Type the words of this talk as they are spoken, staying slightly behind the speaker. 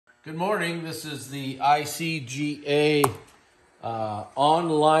Good morning. This is the ICGA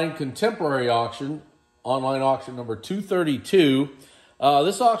online contemporary auction, online auction number 232.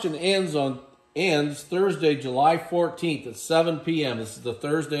 This auction ends Thursday, July 14th at 7 p.m. This is the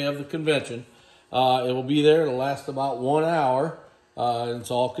Thursday of the convention. It will be there. It'll last about 1 hour. And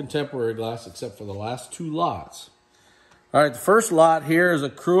it's all contemporary glass except for the last two lots. All right, the first lot here is a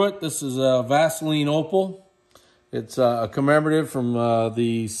cruet. This is a Vaseline opal. It's a commemorative from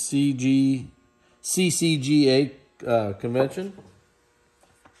the ICGA convention.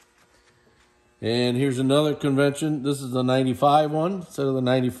 And here's another convention. This is the 95 one instead of the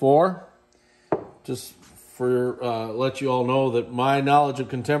 94. Just for let you all know that my knowledge of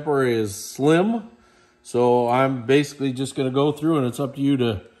contemporary is slim. So I'm basically just going to go through, and it's up to you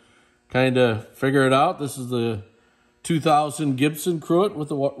to kind of figure it out. This is the 2000 Gibson cruet with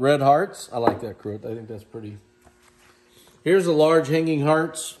the red hearts. I like that cruet. I think that's pretty. Here's a large hanging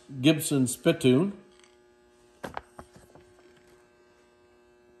hearts Gibson spittoon.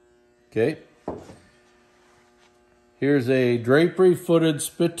 Okay. Here's a drapery footed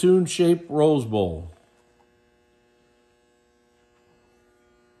spittoon shaped rose bowl.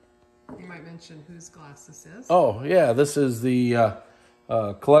 You might mention whose glass this is. Oh, yeah. This is the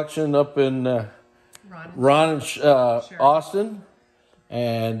collection up in Ron and Austin.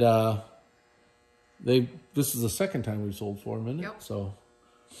 And this is the second time we've sold for them, isn't it? Yep. So,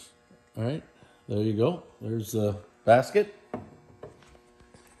 all right, there you go. There's the basket.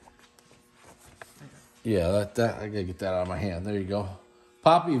 Yeah, that I gotta get that out of my hand. There you go.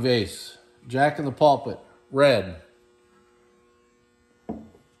 Poppy vase, Jack in the Pulpit, red. I'd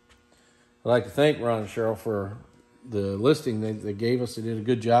like to thank Ron and Cheryl for the listing they gave us. They did a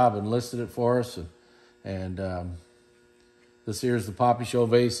good job and listed it for us. And this here is the Poppy Show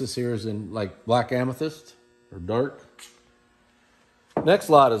vase. This here is in like black amethyst or dark. Next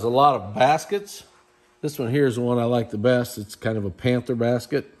lot is a lot of baskets. This one here is the one I like the best. It's kind of a panther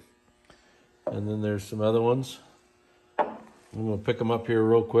basket. And then there's some other ones. I'm going to pick them up here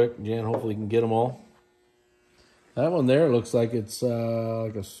real quick. Jan, hopefully you can get them all. That one there looks like it's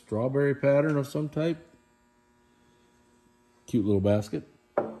like a strawberry pattern of some type. Cute little basket.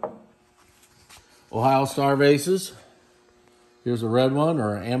 Ohio Star vases. Here's a red one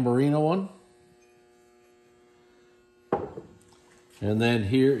or an amberino one. And then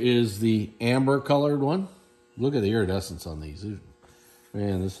here is the amber colored one. Look at the iridescence on these.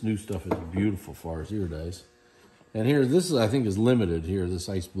 Man, this new stuff is beautiful as far as iridescence. And here, this is, I think, is limited here, this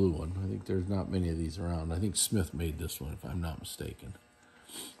ice blue one. I think there's not many of these around. I think Smith made this one, if I'm not mistaken.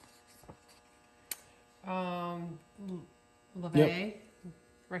 LeVay, yep.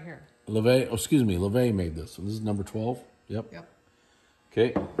 Right here. LeVay, oh, excuse me, LeVay made this one. This is number 12. Yep.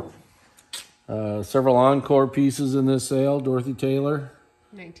 Okay. Several encore pieces in this sale. Dorothy Taylor.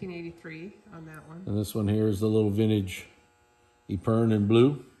 1983 on that one. And this one here is the little vintage Epergne in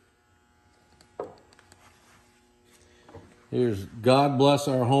blue. Here's God Bless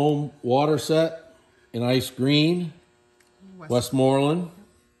Our Home water set in ice green. Westmoreland.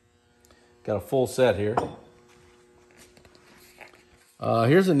 Got a full set here.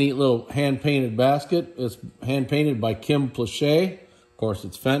 Here's a neat little hand-painted basket. It's hand-painted by Kim Plachet. Of course,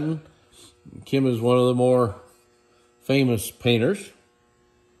 it's Fenton. Kim is one of the more famous painters.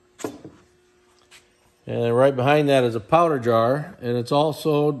 And then right behind that is a powder jar. And it's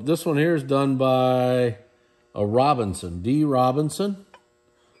also, this one here is done by a Robinson, D. Robinson.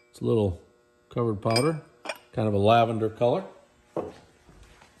 It's a little covered powder, kind of a lavender color.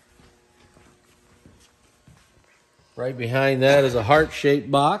 Right behind that is a heart-shaped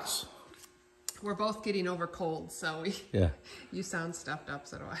box. We're both getting over cold, so you sound stuffed up,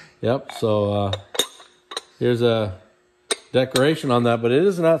 so do I. Yep, so here's a decoration on that, but it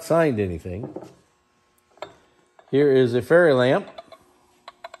is not signed anything. Here is a fairy lamp.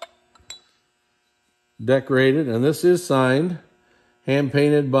 Decorated, and this is signed,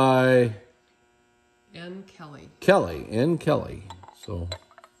 hand-painted by N. Kelly. N. Kelly. So,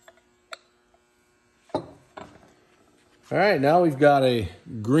 all right, now we've got a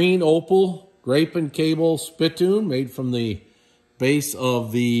green opal grape and cable spittoon made from the base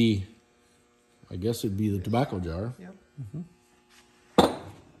of the, I guess it'd be the tobacco jar. Yep.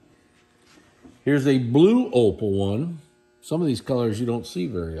 Here's a blue opal one. Some of these colors you don't see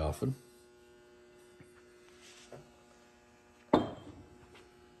very often.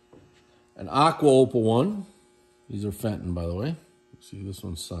 An aqua opal one. These are Fenton, by the way. See, this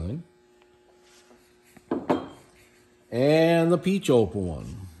one's signed. And the peach opal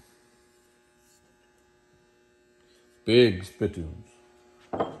one. Big spittoons.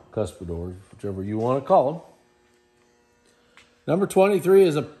 Cuspidors, whichever you want to call them. Number 23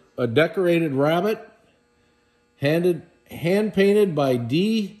 is a a decorated rabbit, hand painted by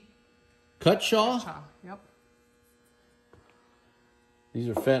D. Cutshaw. Yep. These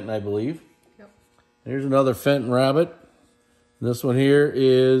are Fenton, I believe. Yep. Here's another Fenton rabbit. This one here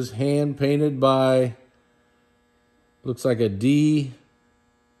is hand painted by, looks like a D.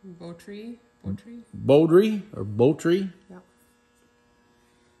 Beautree. Beaudry or Beautree. Yep.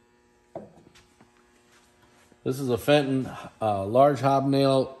 This is a Fenton large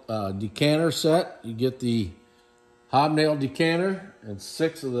hobnail decanter set. You get the hobnail decanter and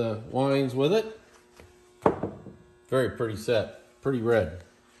 6 of the wines with it. Very pretty set. Pretty red.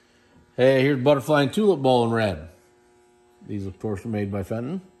 Hey, here's Butterfly and Tulip Bowl in red. These, of course, are made by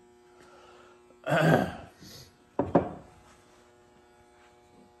Fenton.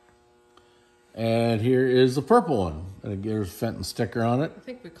 And here is the purple one. And there's a Fenton sticker on it. I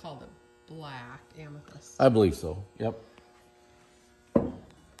think we called it black amethyst. I believe so. Yep.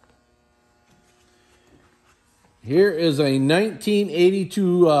 Here is a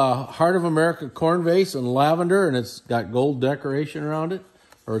 1982 Heart of America corn vase in lavender, and it's got gold decoration around it.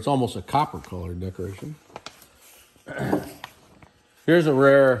 Or it's almost a copper colored decoration. Here's a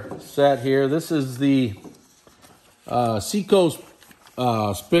rare set here. This is the Seacoast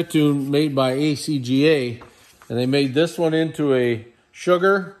spittoon made by ICGA, and they made this one into a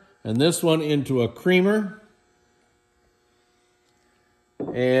sugar and this one into a creamer.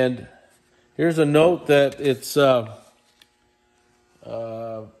 And here's a note that it's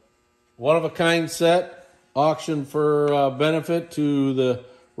one-of-a-kind set, auction for benefit to the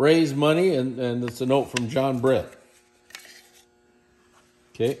raise money, and it's a note from John Britt.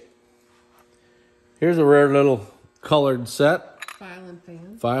 Okay. Here's a rare little colored set.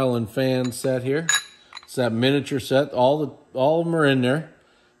 File and fan set here. It's that miniature set. All of them are in there.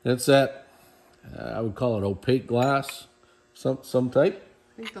 And it's that, I would call it opaque glass, some type.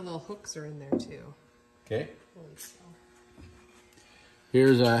 I think the little hooks are in there too. Okay.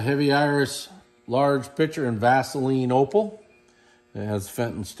 Here's a heavy iris large pitcher in Vaseline opal. It has a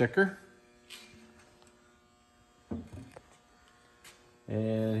Fenton sticker.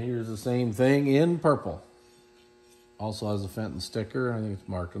 And here's the same thing in purple. Also has a Fenton sticker. I think it's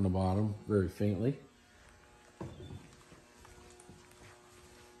marked on the bottom very faintly.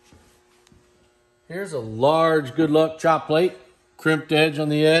 Here's a large Good Luck chop plate. Crimped edge on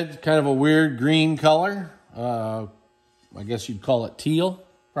the edge. Kind of a weird green color. I guess you'd call it teal,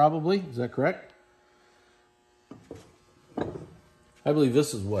 probably. Is that correct? I believe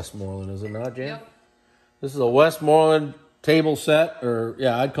this is Westmoreland, is it not, Jan? Yep. This is a Westmoreland table set, or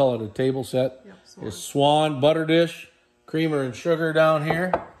yeah, I'd call it a table set. Yep, It's swan butter dish, creamer and sugar down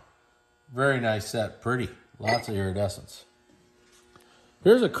here. Very nice set, pretty. Lots of iridescence.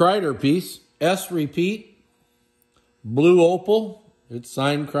 Here's a Kreider piece, S repeat, blue opal. It's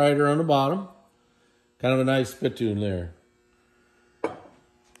signed Kreider on the bottom. Kind of a nice spittoon there.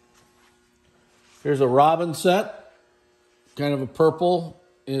 Here's a Robin set. Kind of a purple.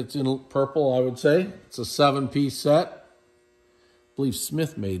 It's in purple, I would say. It's a 7-piece set. I believe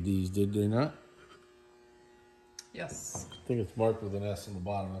Smith made these, did they not? Yes. I think it's marked with an S on the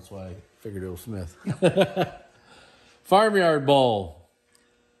bottom. That's why I figured it was Smith. Farmyard Bowl.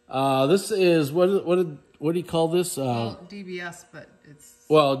 This is, what do you call this? Well, DBS, but it's...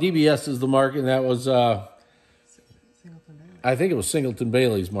 Well, DBS is the mark, and that was... Singleton Bailey. I think it was Singleton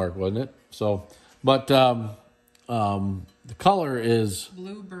Bailey's mark, wasn't it? So, but... the color is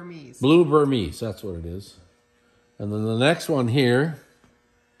Blue Burmese. Blue Burmese, that's what it is. And then the next one here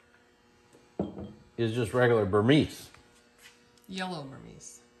is just regular Burmese. Yellow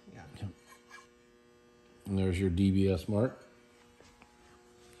Burmese, yeah. And there's your DBS mark.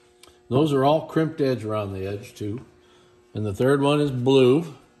 Those are all crimped edge around the edge too. And the third one is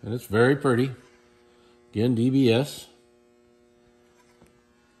blue, and it's very pretty. Again, DBS.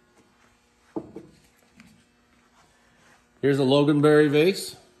 Here's a Loganberry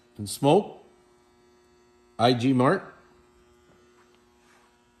vase in smoke. IG mark.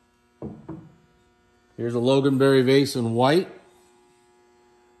 Here's a Loganberry vase in white.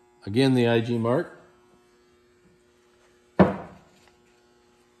 Again, the IG mark.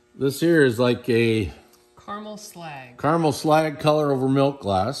 This here is like a Caramel slag. Caramel slag color over milk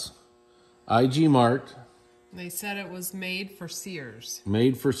glass. IG marked. They said it was made for Sears.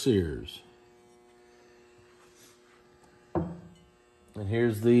 Made for Sears. And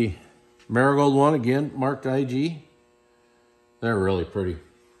here's the marigold one, again, marked IG. They're really pretty.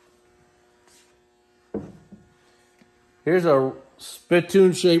 Here's a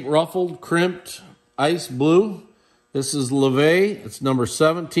spittoon-shaped ruffled, crimped ice blue. This is LeVay. It's number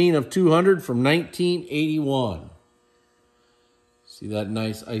 17 of 200 from 1981. See that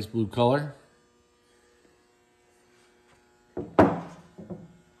nice ice blue color?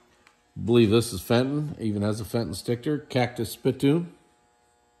 Believe this is Fenton, even has a Fenton sticker. Cactus spittoon.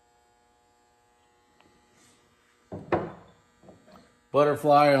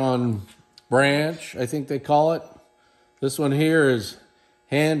 Butterfly on branch, I think they call it. This one here is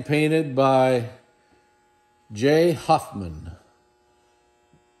hand painted by J. Huffman.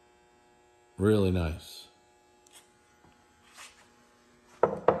 Really nice.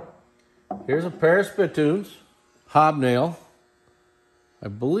 Here's a pair of spittoons, hobnail. I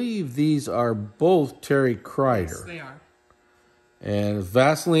believe these are both Terry Kreider. Yes, they are. And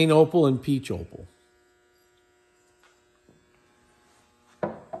Vaseline opal and peach opal.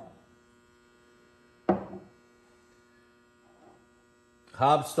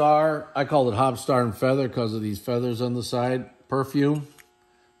 Hobstar, I call it Hobstar and Feather because of these feathers on the side. Perfume,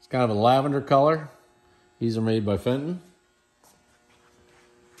 it's kind of a lavender color. These are made by Fenton.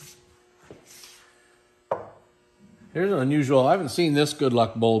 Here's an unusual, I haven't seen this good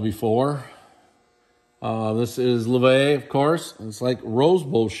luck bowl before. This is LeVay, of course. It's like rose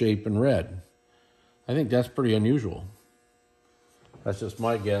bowl shape in red. I think that's pretty unusual. That's just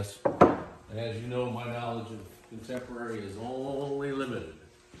my guess. And as you know, my knowledge of contemporary is only limited.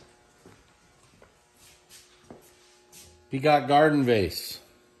 Peacock Garden Vase.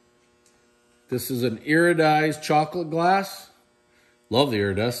 This is an iridized chocolate glass. Love the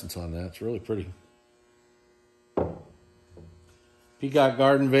iridescence on that. It's really pretty. Peacock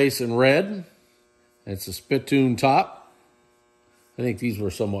Garden Vase in red. It's a spittoon top. I think these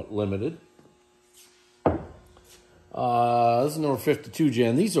were somewhat limited. This is number 52,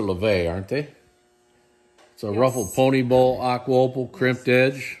 Jen. These are LeVay, aren't they? It's a ruffled pony bowl, aqua opal, crimped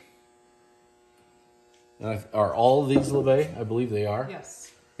edge. Are all of these LeVay? I believe they are.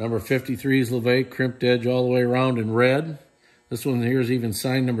 Yes. Number 53 is LeVay, crimped edge all the way around in red. This one here is even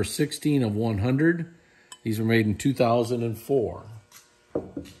signed number 16 of 100. These were made in 2004.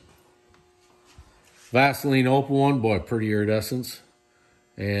 Vaseline opal one, boy, pretty iridescence.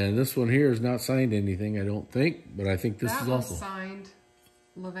 And this one here is not signed anything, I don't think, but I think this is also signed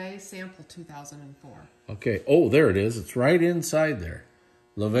LeVay sample 2004. Okay. Oh, there it is. It's right inside there.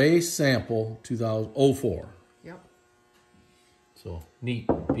 LeVay sample 2004. Yep. So neat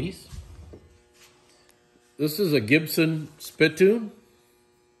piece. This is a Gibson spittoon.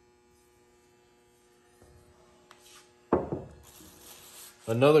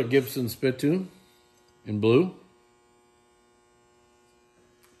 Another Gibson spittoon in blue.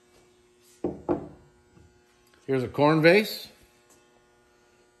 Here's a corn vase.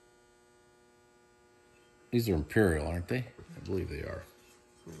 These are Imperial, aren't they? I believe they are.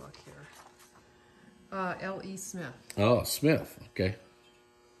 Let me look here. L.E. Smith. Oh, Smith. Okay.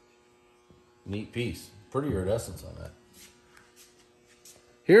 Neat piece. Pretty iridescence on that.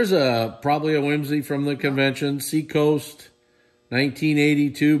 Here's probably a whimsy from the convention. Seacoast,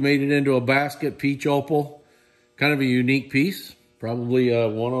 1982. Made it into a basket, peach opal. Kind of a unique piece. Probably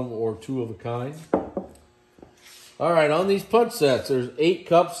one of or two of a kind. All right, on these punch sets, there's 8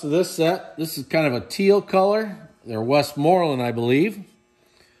 cups to this set. This is kind of a teal color. They're Westmoreland, I believe.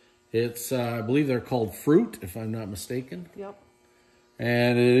 It's, I believe they're called Fruit, if I'm not mistaken. Yep.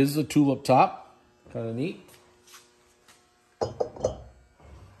 And it is a tulip top. Kind of neat.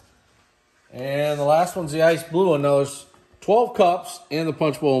 And the last one's the ice blue one. Now there's 12 cups and the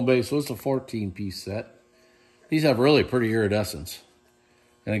punch bowl and base, so it's a 14-piece set. These have really pretty iridescence.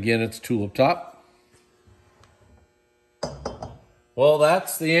 And again, it's tulip top. Well,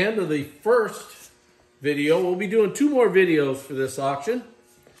 that's the end of the first video. We'll be doing 2 more videos for this auction.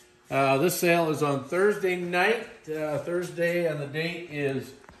 This sale is on Thursday night, Thursday, and the date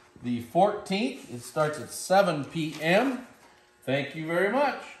is the 14th. It starts at 7 p.m. Thank you very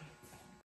much.